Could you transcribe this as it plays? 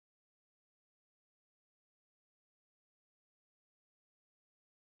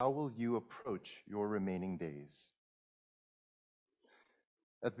how will you approach your remaining days?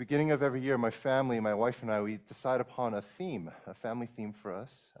 At the beginning of every year, my family, my wife and I, we decide upon a theme, a family theme for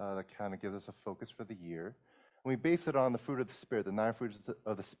us that kind of gives us a focus for the year. And we base it on the fruit of the Spirit, the 9 fruits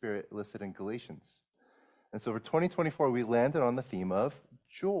of the Spirit listed in Galatians. And so for 2024, we landed on the theme of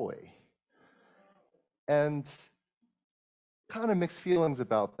joy. And kind of mixed feelings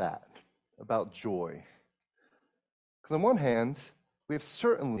about that, about joy. Because on one hand, we have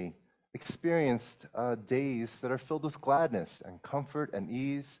certainly experienced days that are filled with gladness and comfort and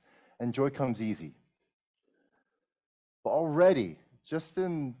ease, and joy comes easy. But already, just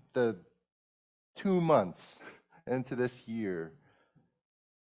in the 2 months into this year,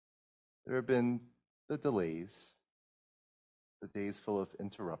 there have been the delays, the days full of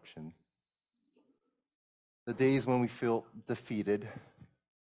interruption, the days when we feel defeated,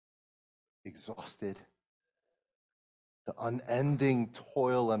 exhausted, the unending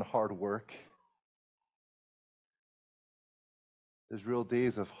toil and hard work. There's real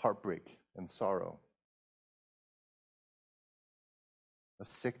days of heartbreak and sorrow,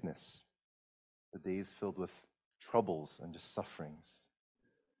 of sickness, the days filled with troubles and just sufferings,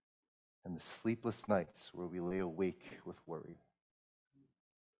 and the sleepless nights where we lay awake with worry.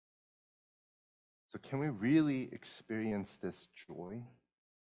 So can we really experience this joy?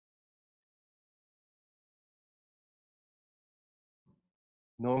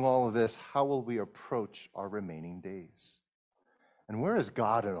 Knowing all of this, how will we approach our remaining days? And where is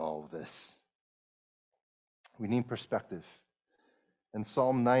God in all of this? We need perspective. And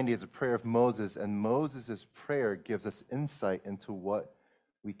Psalm 90 is a prayer of Moses, and Moses' prayer gives us insight into what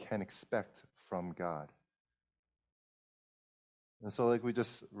we can expect from God. And so like we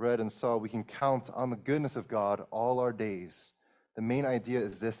just read and saw, we can count on the goodness of God all our days. The main idea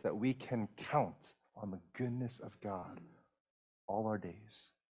is this, that we can count on the goodness of God all our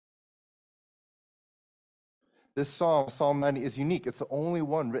days. This psalm, Psalm 90, is unique. It's the only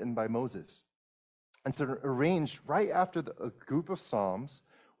one written by Moses. And it's arranged right after a group of psalms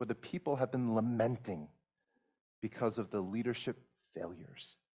where the people have been lamenting because of the leadership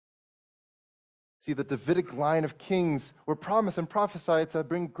failures. See, the Davidic line of kings were promised and prophesied to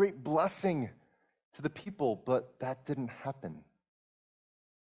bring great blessing to the people, but that didn't happen.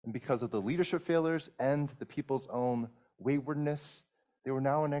 And because of the leadership failures and the people's own waywardness, they were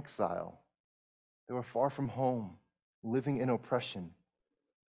now in exile. They were far from home, living in oppression,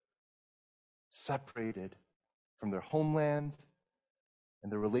 separated from their homeland,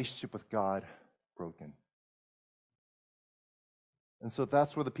 and their relationship with God broken. And so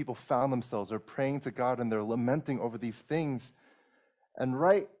that's where the people found themselves. They're praying to God and they're lamenting over these things. And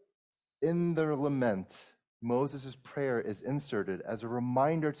right in their lament, Moses' prayer is inserted as a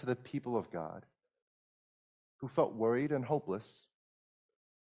reminder to the people of God who felt worried and hopeless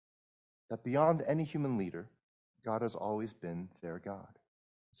that beyond any human leader, God has always been their God.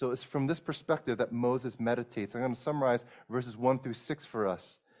 So it's from this perspective that Moses meditates. I'm going to summarize verses 1 through 6 for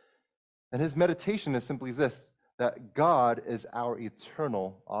us. And his meditation is simply this, that God is our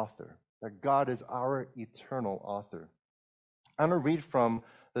eternal author. That God is our eternal author. I'm going to read from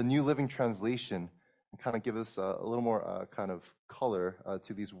the New Living Translation and kind of give us a little more kind of color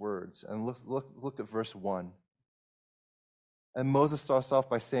to these words. And look at verse 1. And Moses starts off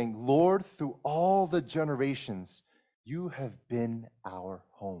by saying, Lord, through all the generations, you have been our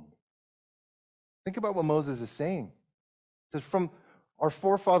home. Think about what Moses is saying. He says, from our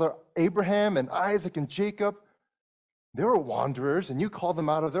forefather Abraham and Isaac and Jacob, they were wanderers, and you called them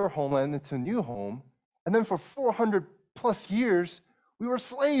out of their homeland into a new home. And then for 400 plus years, we were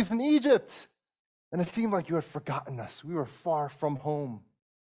slaves in Egypt. And it seemed like you had forgotten us. We were far from home.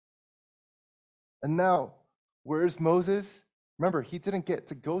 And now, where is Moses? Remember, he didn't get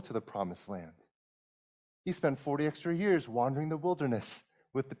to go to the promised land. He spent 40 extra years wandering the wilderness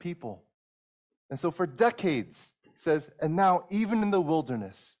with the people. And so for decades, it says, and now even in the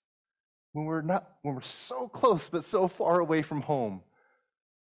wilderness, when we're so close but so far away from home,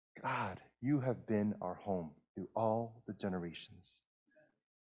 God, you have been our home through all the generations.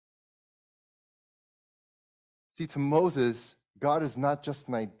 See, to Moses, God is not just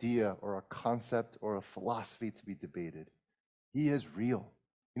an idea or a concept or a philosophy to be debated. He is real.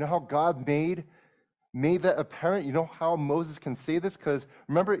 You know how God made that apparent? You know how Moses can say this? Because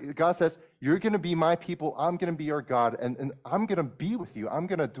remember, God says, you're going to be my people, I'm going to be your God, and I'm going to be with you. I'm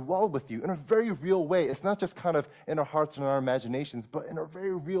going to dwell with you in a very real way. It's not just kind of in our hearts and our imaginations, but in a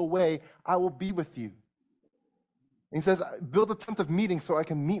very real way, I will be with you. And he says, build a tent of meeting so I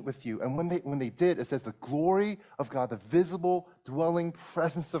can meet with you. And when they did, it says the glory of God, the visible dwelling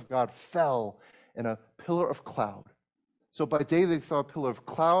presence of God fell in a pillar of cloud So by day they saw a pillar of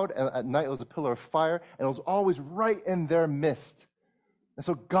cloud, and at night it was a pillar of fire, and it was always right in their midst. And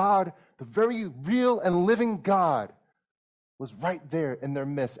so God, the very real and living God, was right there in their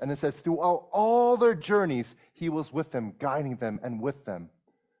midst. And it says, throughout all their journeys, he was with them, guiding them and with them.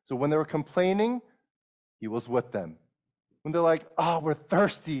 So when they were complaining, he was with them. When they're like, oh, we're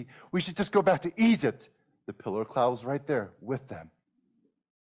thirsty, we should just go back to Egypt, the pillar of cloud was right there with them.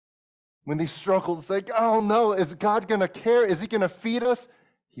 When they struggled, it's like, oh no, is God going to care? Is he going to feed us?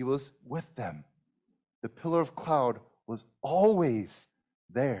 He was with them. The pillar of cloud was always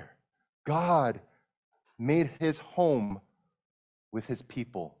there. God made his home with his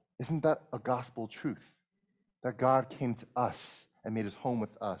people. Isn't that a gospel truth? That God came to us and made his home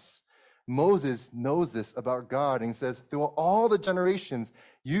with us. Moses knows this about God, and he says, through all the generations,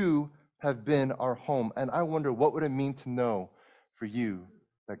 you have been our home. And I wonder, what would it mean to know for you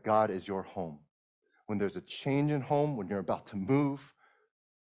that God is your home? When there's a change in home, when you're about to move,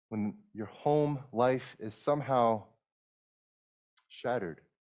 when your home life is somehow shattered,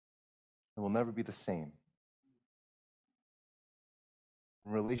 it will never be the same.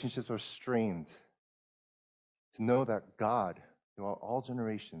 When relationships are strained, to know that God, throughout all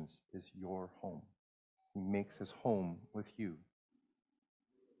generations, is your home. He makes his home with you.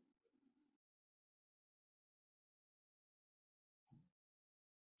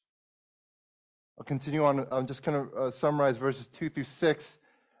 I'll continue on. I'm just going to summarize verses 2 through 6.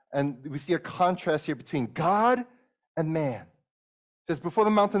 And we see a contrast here between God and man. It says, before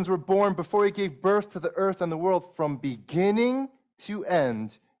the mountains were born, before he gave birth to the earth and the world, from beginning to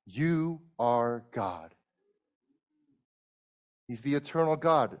end, you are God. He's the eternal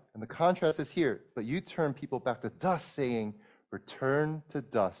God. And the contrast is here. But you turn people back to dust, saying, return to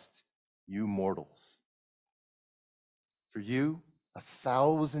dust, you mortals. For you,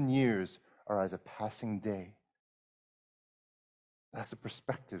 1,000 years are as a passing day. That's the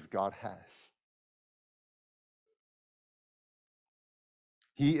perspective God has.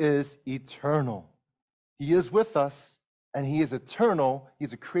 He is eternal. He is with us, and he is eternal.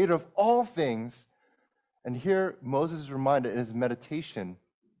 He's a creator of all things. And here Moses is reminded in his meditation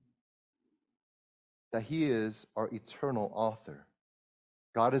that he is our eternal author.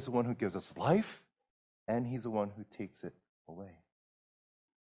 God is the one who gives us life, and he's the one who takes it away.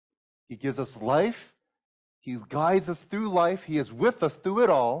 He gives us life. He guides us through life. He is with us through it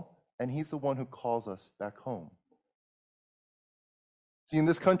all, and he's the one who calls us back home. See, in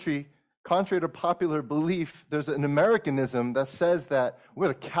this country, contrary to popular belief, there's an Americanism that says that we're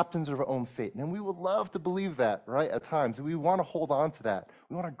the captains of our own fate. And we would love to believe that, right, at times. We want to hold on to that.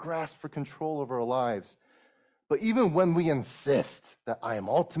 We want to grasp for control over our lives. But even when we insist that I am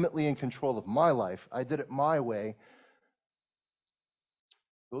ultimately in control of my life, I did it my way,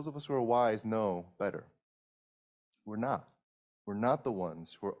 those of us who are wise know better. We're not. We're not the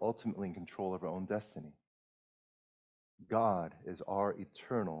ones who are ultimately in control of our own destiny. God is our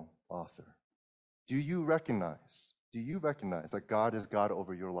eternal author. Do you recognize that God is God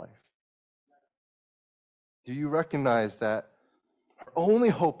over your life? Do you recognize that our only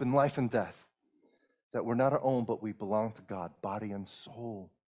hope in life and death is that we're not our own, but we belong to God, body and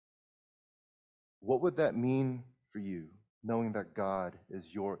soul? What would that mean for you, knowing that God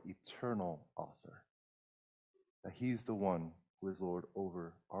is your eternal author? That he's the one who is Lord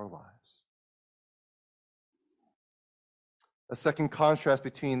over our lives. A second contrast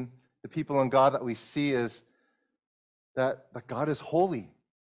between the people and God that we see is that God is holy.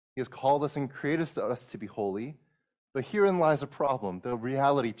 He has called us and created us to be holy. But herein lies a problem, the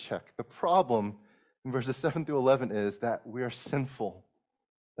reality check. The problem in verses 7 through 11 is that we are sinful,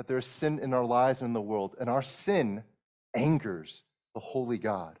 that there is sin in our lives and in the world. And our sin angers the holy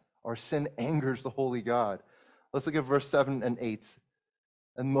God. Our sin angers the holy God. Let's look at verse 7 and 8.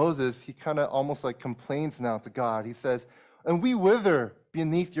 And Moses, he kind of almost like complains now to God. He says, and we wither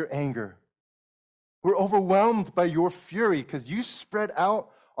beneath your anger. We're overwhelmed by your fury because you spread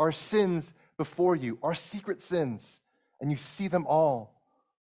out our sins before you, our secret sins, and you see them all.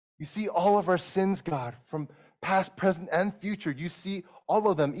 You see all of our sins, God, from past, present, and future. You see all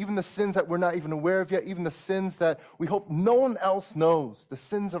of them, even the sins that we're not even aware of yet, even the sins that we hope no one else knows, the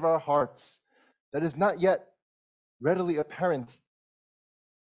sins of our hearts that is not yet readily apparent.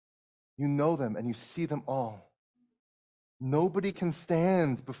 You know them and you see them all. Nobody can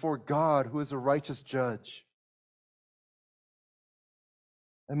stand before God, who is a righteous judge.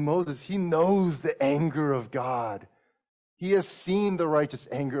 And Moses, he knows the anger of God. He has seen the righteous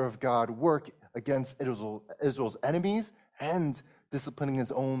anger of God work against Israel's enemies and disciplining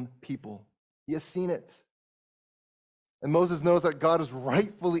his own people. He has seen it. And Moses knows that God is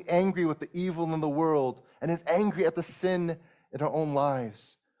rightfully angry with the evil in the world and is angry at the sin in our own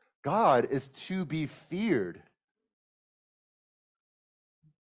lives. God is to be feared.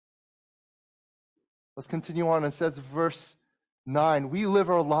 Let's continue on. It says, verse 9, we live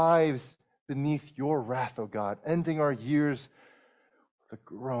our lives beneath your wrath, O God, ending our years with a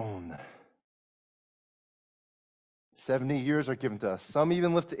groan. 70 years are given to us. Some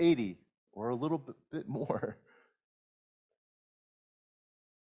even live to 80 or a little bit more.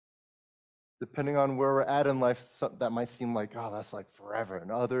 Depending on where we're at in life, that might seem like, oh, that's like forever.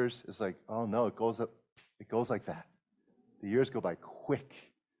 And others, it's like, oh no, it goes like that. The years go by quick.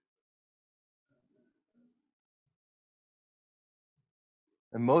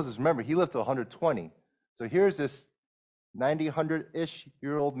 And Moses, remember, he lived to 120. So here's this 90, 100-ish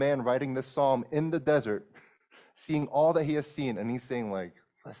year old man writing this psalm in the desert, seeing all that he has seen. And he's saying, like,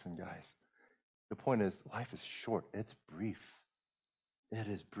 listen, guys, the point is, life is short. It's brief. It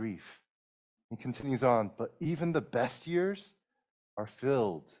is brief. He continues on, but even the best years are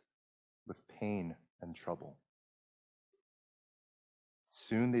filled with pain and trouble.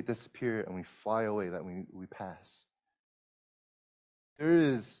 Soon they disappear and we fly away, that we pass. There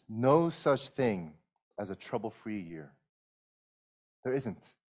is no such thing as a trouble-free year. There isn't.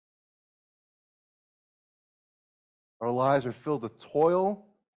 Our lives are filled with toil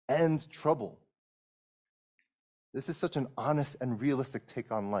and trouble. This is such an honest and realistic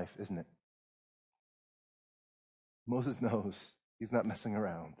take on life, isn't it? Moses knows he's not messing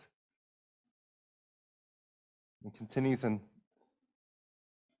around. He continues and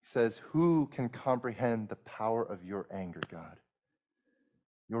says, who can comprehend the power of your anger, God?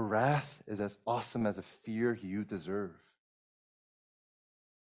 Your wrath is as awesome as a fear you deserve.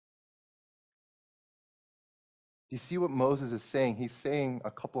 Do you see what Moses is saying? He's saying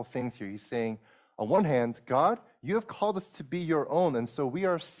a couple of things here. He's saying, on one hand, God, you have called us to be your own, and so we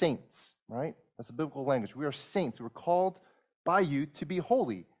are saints, right? That's a biblical language. We are saints. We're called by you to be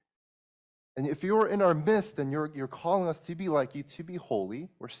holy. And if you're in our midst, then you're calling us to be like you, to be holy.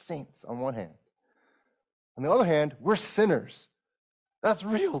 We're saints on one hand. On the other hand, we're sinners. That's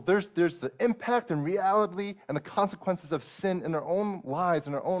real. There's the impact and reality and the consequences of sin in our own lives,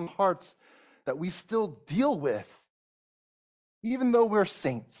 in our own hearts, that we still deal with, even though we're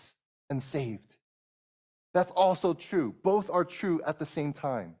saints and saved. That's also true. Both are true at the same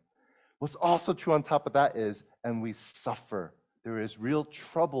time. What's also true on top of that is, and we suffer. There is real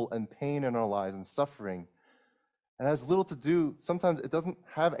trouble and pain in our lives and suffering. And it has little to do, sometimes it doesn't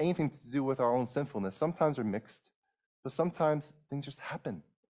have anything to do with our own sinfulness. Sometimes they're mixed, but sometimes things just happen.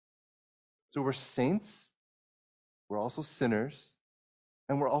 So we're saints, we're also sinners,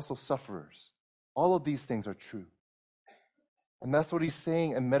 and we're also sufferers. All of these things are true. And that's what he's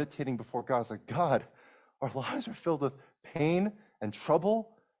saying and meditating before God. It's like, God, our lives are filled with pain and trouble,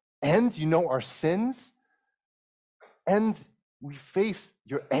 and you know our sins, and we face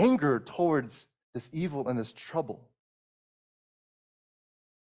your anger towards this evil and this trouble.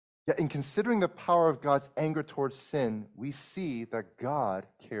 Yet in considering the power of God's anger towards sin, we see that God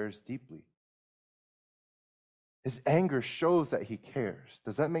cares deeply. His anger shows that he cares.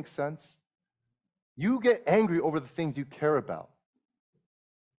 Does that make sense? You get angry over the things you care about.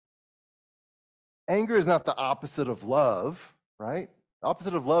 Anger is not the opposite of love, right? The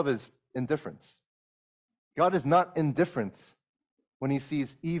opposite of love is indifference. God is not indifferent when he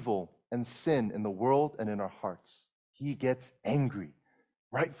sees evil and sin in the world and in our hearts. He gets angry,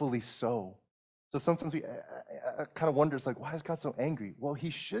 rightfully so. So sometimes we kind of wonder, it's like, why is God so angry? Well, he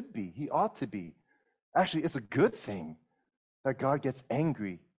should be. He ought to be. Actually, it's a good thing that God gets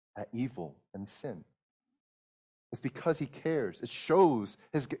angry at evil and sin. It's because he cares. It shows,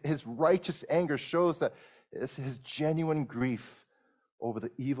 his righteous anger shows that it's his genuine grief over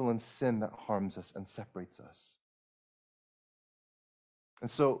the evil and sin that harms us and separates us. And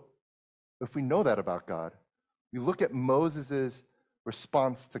so, if we know that about God, we look at Moses'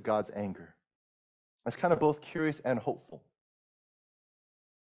 response to God's anger. It's kind of both curious and hopeful.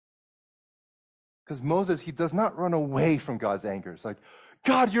 Because Moses, he does not run away from God's anger. It's like,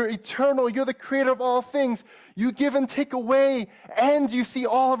 God, you're eternal. You're the creator of all things. You give and take away, and you see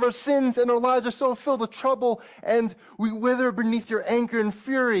all of our sins, and our lives are so filled with trouble, and we wither beneath your anger and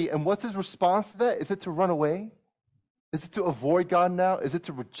fury. And what's his response to that? Is it to run away? Is it to avoid God now? Is it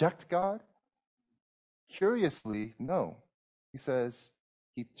to reject God? Curiously, no. He says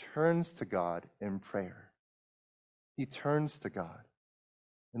he turns to God in prayer. He turns to God.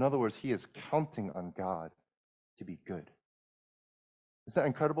 In other words, he is counting on God to be good. Isn't that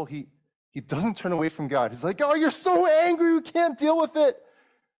incredible? He doesn't turn away from God. He's like, oh, you're so angry, you can't deal with it.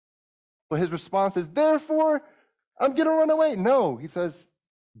 But his response is, therefore, I'm going to run away. No, he says,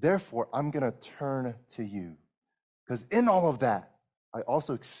 therefore, I'm going to turn to you. Because in all of that, I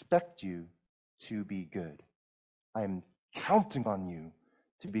also expect you to be good. I'm counting on you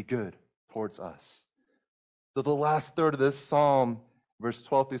to be good towards us. So the last third of this psalm, verse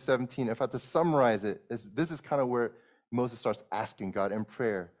 12 through 17, if I had to summarize it, this is kind of where Moses starts asking God in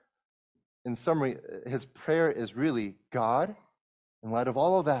prayer. In summary, his prayer is really, God, in light of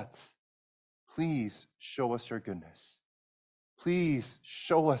all of that, please show us your goodness. Please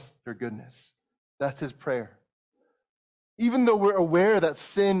show us your goodness. That's his prayer. Even though we're aware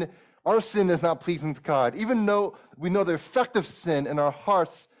that our sin is not pleasing to God, even though we know the effect of sin in our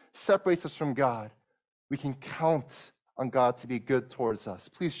hearts separates us from God, we can count on God to be good towards us.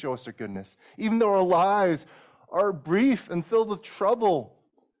 Please show us your goodness. Even though our lives are brief and filled with trouble,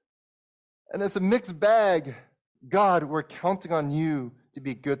 and it's a mixed bag, God, we're counting on you to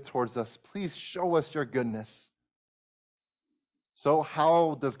be good towards us. Please show us your goodness. So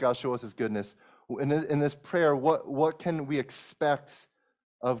how does God show us his goodness? In this prayer, what can we expect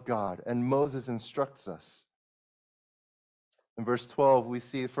of God? And Moses instructs us. In verse 12, we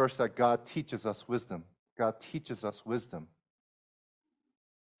see first that God teaches us wisdom. God teaches us wisdom.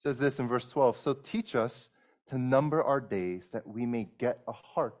 It says this in verse 12, so teach us to number our days that we may get a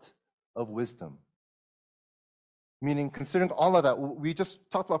heart of wisdom. Meaning, considering all of that, we just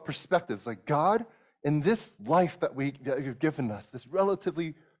talked about perspectives. Like, God, in this life that you've given us, this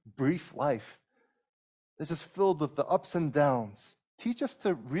relatively brief life, this is filled with the ups and downs. Teach us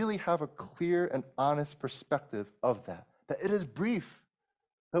to really have a clear and honest perspective of that it is brief,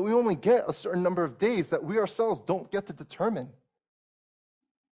 that we only get a certain number of days that we ourselves don't get to determine.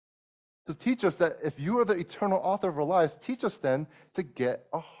 To teach us that if you are the eternal author of our lives, teach us then to get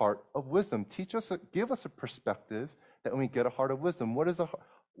a heart of wisdom. Give us a perspective that when we get a heart of wisdom. What is a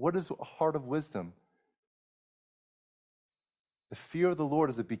heart of wisdom? The fear of the Lord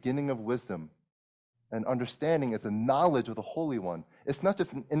is the beginning of wisdom. And understanding is a knowledge of the Holy One. It's not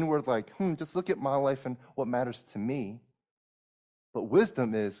just an inward just look at my life and what matters to me. But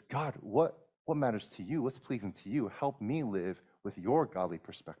wisdom is, God, what matters to you? What's pleasing to you? Help me live with your godly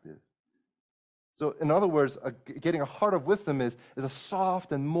perspective. So in other words, getting a heart of wisdom is a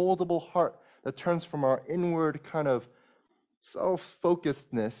soft and moldable heart that turns from our inward kind of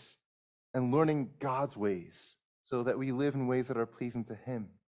self-focusedness and learning God's ways so that we live in ways that are pleasing to him.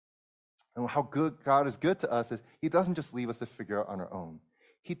 And how good God is good to us is he doesn't just leave us to figure out on our own.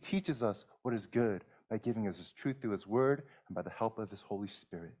 He teaches us what is good by giving us his truth through his word and by the help of his Holy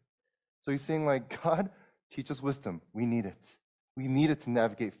Spirit. So he's saying, God, teach us wisdom. We need it. We need it to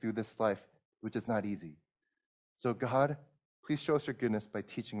navigate through this life, which is not easy. So God, please show us your goodness by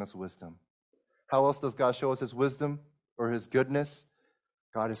teaching us wisdom. How else does God show us his wisdom or his goodness?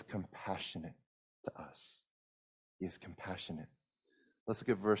 God is compassionate to us. He is compassionate. Let's look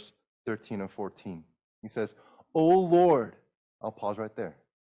at verse 13 and 14. He says, O Lord, I'll pause right there.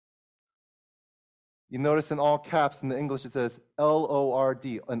 You notice in all caps in the English it says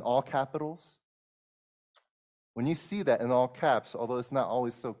L-O-R-D in all capitals. When you see that in all caps, although it's not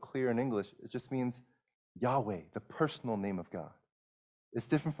always so clear in English, it just means Yahweh, the personal name of God. It's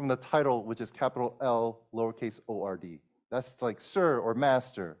different from the title, which is capital L, lowercase o-r-d. That's like sir or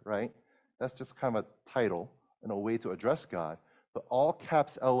master, right? That's just kind of a title and a way to address God. But all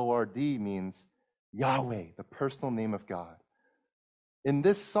caps L-O-R-D means Yahweh, the personal name of God. In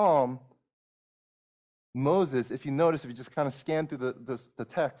this psalm, Moses, if you notice, if you just kind of scan through the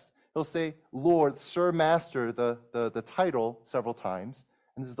text, he'll say, Lord, Sir, Master, the title several times.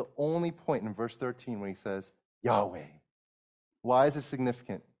 And this is the only point in verse 13 where he says, Yahweh. Why is this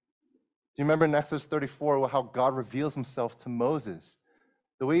significant? Do you remember in Exodus 34 how God reveals himself to Moses?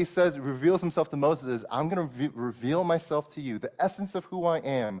 The way he reveals himself to Moses is, I'm going to reveal myself to you, the essence of who I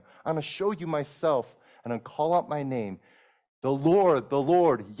am. I'm going to show you myself, and I'm going to call out my name. The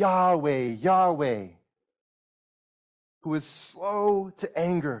Lord, Yahweh, Yahweh, who is slow to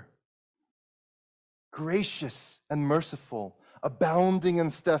anger, gracious and merciful, abounding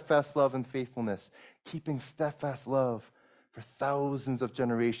in steadfast love and faithfulness, keeping steadfast love for thousands of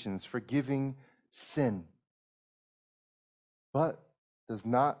generations, forgiving sin, but does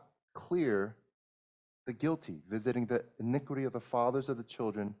not clear the guilty, visiting the iniquity of the fathers of the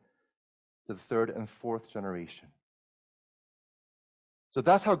children to the third and fourth generation. So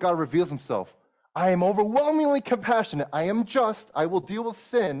that's how God reveals himself. I am overwhelmingly compassionate. I am just. I will deal with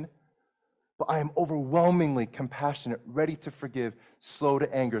sin, but I am overwhelmingly compassionate, ready to forgive, slow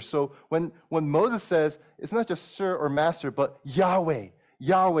to anger. So when Moses says, it's not just sir or master, but Yahweh,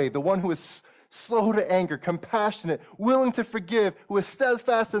 Yahweh, the one who is slow to anger, compassionate, willing to forgive, who is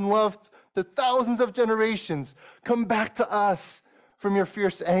steadfast in love to thousands of generations. Come back to us from your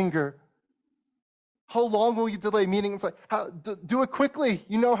fierce anger. How long will you delay? Meaning, it's like, do it quickly.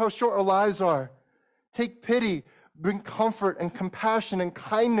 You know how short our lives are. Take pity, bring comfort and compassion and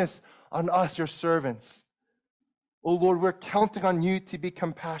kindness on us, your servants. Oh Lord, we're counting on you to be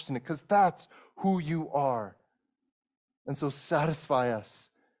compassionate because that's who you are. And so satisfy us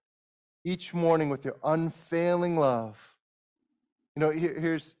each morning with your unfailing love. You know,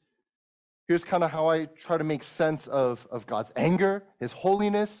 here's kind of how I try to make sense of God's anger, his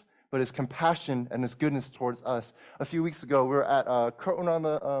holiness, but his compassion and his goodness towards us. A few weeks ago, we were at Croton on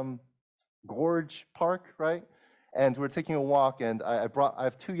the Gorge Park, right? And we were taking a walk, and I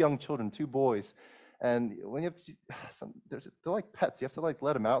have two young children, two boys. And when you have they're like pets. You have to like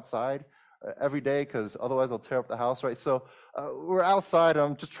let them outside every day because otherwise they'll tear up the house, right? So we're outside.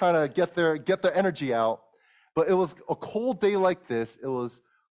 I'm just trying to get their energy out. But it was a cold day like this. It was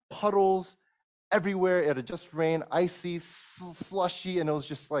puddles everywhere. It had just rained, icy, slushy, and it was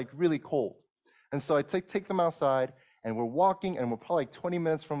just like really cold. And so I take them outside, and we're walking, and we're probably like 20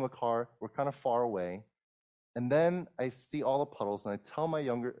 minutes from the car. We're kind of far away. And then I see all the puddles, and I tell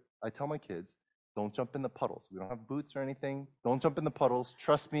my kids, don't jump in the puddles. We don't have boots or anything. Don't jump in the puddles.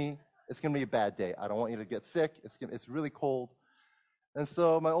 Trust me, it's going to be a bad day. I don't want you to get sick. It's really cold. And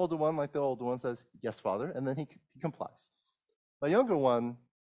so my older one, like the older one, says, yes, Father, and then he complies. My younger one,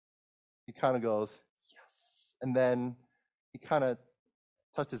 he kind of goes, yes. And then he kind of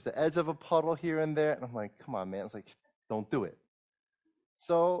touches the edge of a puddle here and there, and I'm like, come on, man. It's like, don't do it.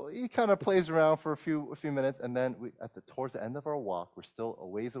 So he kind of plays around for a few minutes, and then towards the end of our walk, we're still a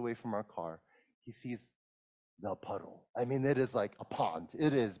ways away from our car. He sees the puddle. I mean, it is like a pond.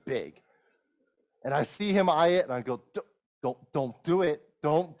 It is big. And I see him eye it, and I go, don't do it.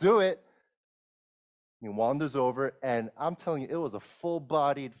 Don't do it. He wanders over, and I'm telling you, it was a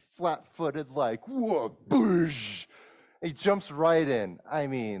full-bodied, flat-footed, like, whoa, boosh. He jumps right in. I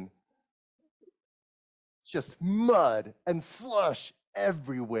mean, just mud and slush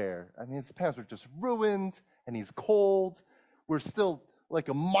everywhere. I mean, his pants were just ruined, and he's cold. We're still like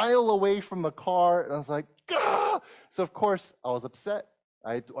a mile away from the car, and I was like, gah! So of course I was upset.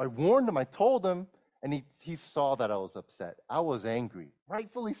 I warned him, I told him, and he saw that I was upset. I was angry,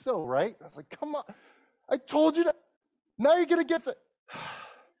 rightfully so, right? I was like, come on, I told you that. Now you're gonna get it.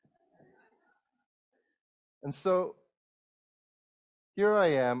 And so here I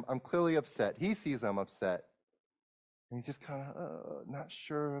am. I'm clearly upset. He sees I'm upset, and he's just kind of not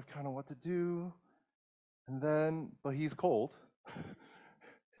sure of kind of what to do. And then, but he's cold.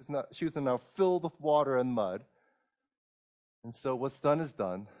 Shoes are now filled with water and mud. And so what's done is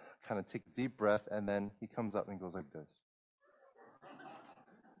done. Kind of take a deep breath, and then he comes up and goes like this.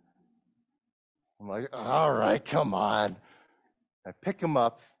 I'm like, all right, come on. I pick him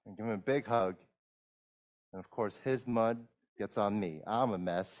up and give him a big hug. And of course, his mud gets on me. I'm a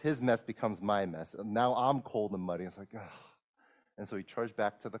mess. His mess becomes my mess. And now I'm cold and muddy. It's like, ugh. And so we charge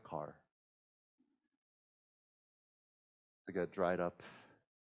back to the car to get dried up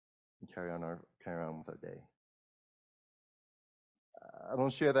and carry on with our day. I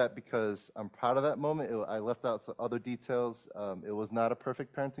don't share that because I'm proud of that moment. I left out some other details. It was not a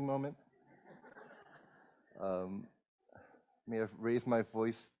perfect parenting moment. May have raised my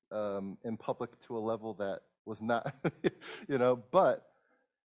voice in public to a level that was not, but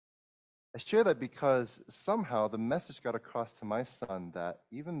I share that because somehow the message got across to my son that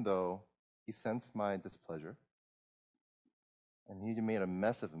even though he sensed my displeasure and he made a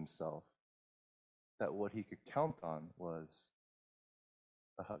mess of himself, that what he could count on was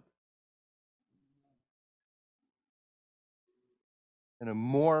a hug. In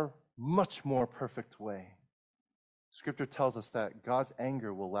a much more perfect way. Scripture tells us that God's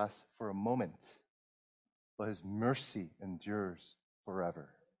anger will last for a moment, but his mercy endures forever.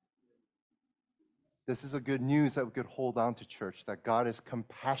 This is a good news that we could hold on to, church, that God is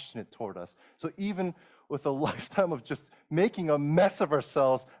compassionate toward us. So even with a lifetime of just making a mess of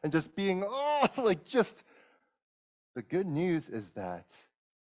ourselves and just being, the good news is that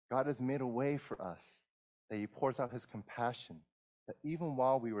God has made a way for us, that he pours out his compassion, that even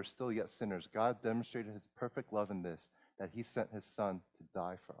while we were still yet sinners, God demonstrated his perfect love in this, that he sent his son to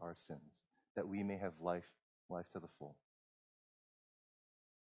die for our sins, that we may have life to the full.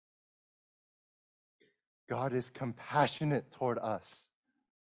 God is compassionate toward us,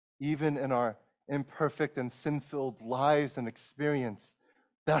 even in our imperfect and sin-filled lives and experience.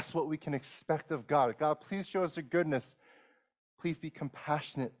 That's what we can expect of God. God, please show us your goodness. Please be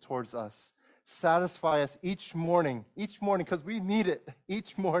compassionate towards us. Satisfy us each morning, because we need it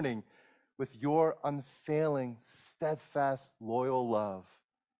each morning with your unfailing, steadfast, loyal love,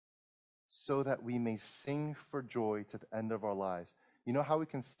 so that we may sing for joy to the end of our lives. You know how we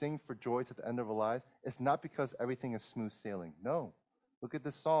can sing for joy to the end of our lives? It's not because everything is smooth sailing. No. Look at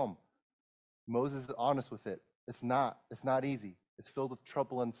this psalm. Moses is honest with it. It's not easy. It's filled with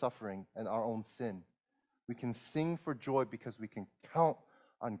trouble and suffering and our own sin. We can sing for joy because we can count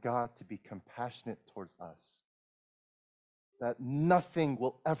on God to be compassionate towards us. That nothing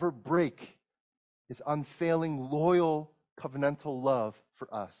will ever break his unfailing, loyal, covenantal love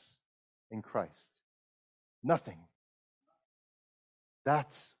for us in Christ. Nothing.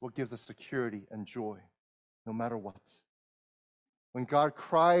 That's what gives us security and joy, no matter what. When God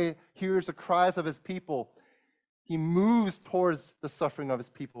hears the cries of his people, he moves towards the suffering of his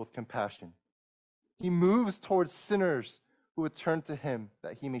people with compassion. He moves towards sinners who would turn to him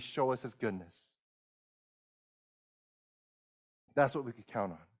that he may show us his goodness. That's what we could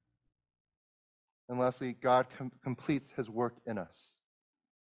count on. And lastly, God completes his work in us.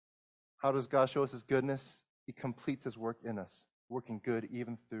 How does God show us his goodness? He completes his work in us, working good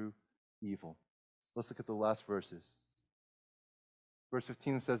even through evil. Let's look at the last verses. Verse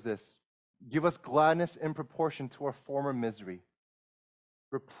 15 says this, "Give us gladness in proportion to our former misery.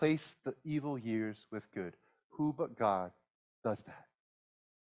 Replace the evil years with good." Who but God does that?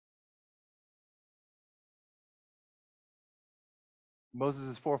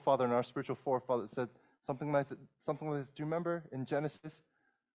 Moses' forefather and our spiritual forefather said something like this. Do you remember in Genesis?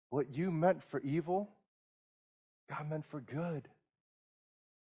 What you meant for evil, God meant for good,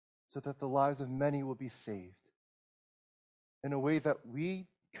 so that the lives of many will be saved in a way that we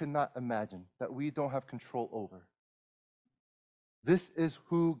could not imagine, that we don't have control over. This is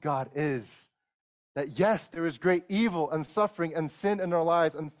who God is. That yes, there is great evil and suffering and sin in our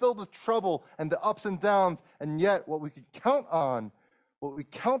lives and filled with trouble and the ups and downs, and yet what we count on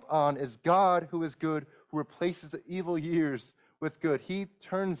is God who is good, who replaces the evil years with good. He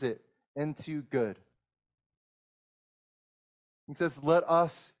turns it into good. He says, "Let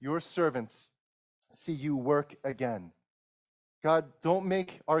us, your servants, see you work again." God, don't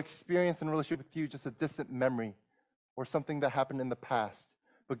make our experience and relationship with you just a distant memory or something that happened in the past.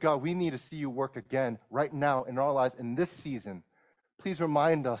 But God, we need to see you work again right now in our lives in this season. Please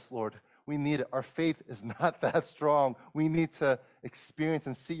remind us, Lord, we need it. Our faith is not that strong. We need to experience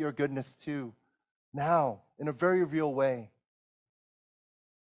and see your goodness too, now, in a very real way.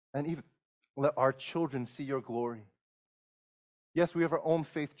 And even let our children see your glory. Yes, we have our own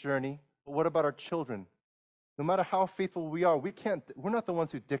faith journey, but what about our children? No matter how faithful we are, we're not the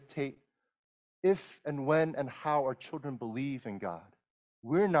ones who dictate if and when and how our children believe in God.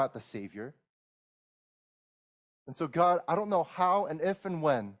 We're not the Savior. And so, God, I don't know how and if and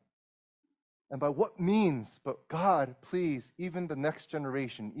when and by what means, but God, please, even the next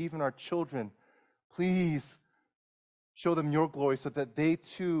generation, even our children, please show them your glory so that they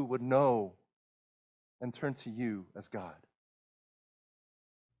too would know and turn to you as God.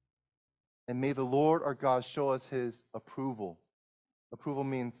 And may the Lord our God show us his approval. Approval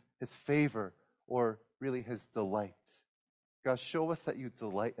means his favor, or really his delight. God, show us that you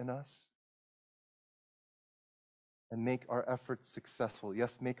delight in us and make our efforts successful.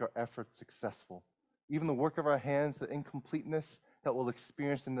 Yes, make our efforts successful. Even the work of our hands, the incompleteness that we'll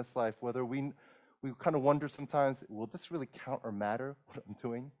experience in this life, whether we kind of wonder sometimes, will this really count or matter, what I'm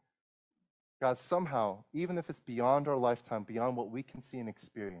doing? God, somehow, even if it's beyond our lifetime, beyond what we can see and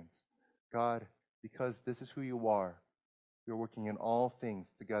experience, God, because this is who you are, you're working in all things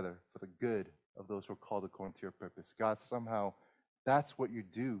together for the good of those who are called according to your purpose. God, somehow, that's what you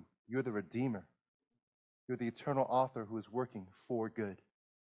do. You're the Redeemer. You're the eternal author who is working for good.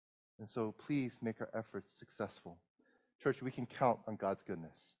 And so please make our efforts successful. Church, we can count on God's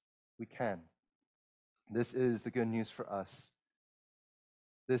goodness. We can. This is the good news for us.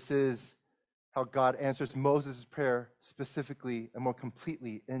 This is how God answers Moses' prayer specifically and more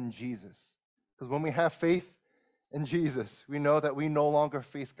completely in Jesus. Because when we have faith in Jesus, we know that we no longer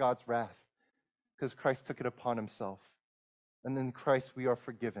face God's wrath because Christ took it upon himself. And in Christ, we are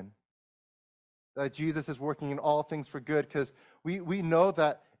forgiven. That Jesus is working in all things for good because we know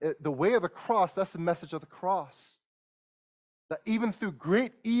that the way of the cross, that's the message of the cross. That even through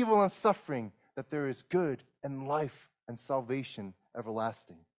great evil and suffering, that there is good and life and salvation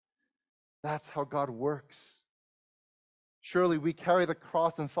everlasting. That's how God works. Surely we carry the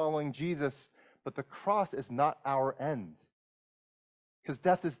cross in following Jesus, but the cross is not our end. Because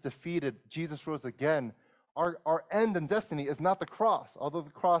death is defeated, Jesus rose again. Our end and destiny is not the cross, although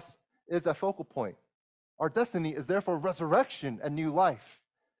the cross is a focal point. Our destiny is therefore resurrection and new life.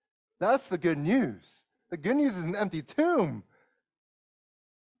 That's the good news. The good news is an empty tomb.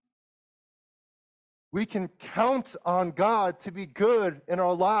 We can count on God to be good in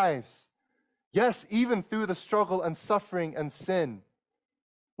our lives. Yes, even through the struggle and suffering and sin.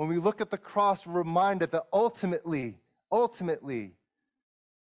 When we look at the cross, we're reminded that ultimately, that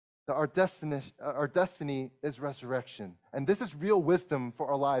our destiny is resurrection. And this is real wisdom for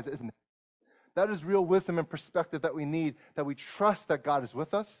our lives, isn't it? That is real wisdom and perspective that we need, that we trust that God is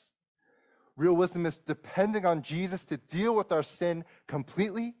with us. Real wisdom is depending on Jesus to deal with our sin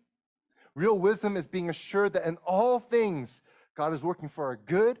completely. Real wisdom is being assured that in all things, God is working for our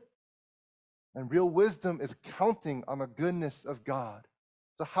good. And real wisdom is counting on the goodness of God.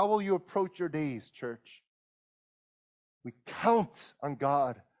 So how will you approach your days, church? We count on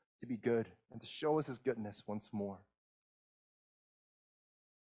God to be good and to show us his goodness once more.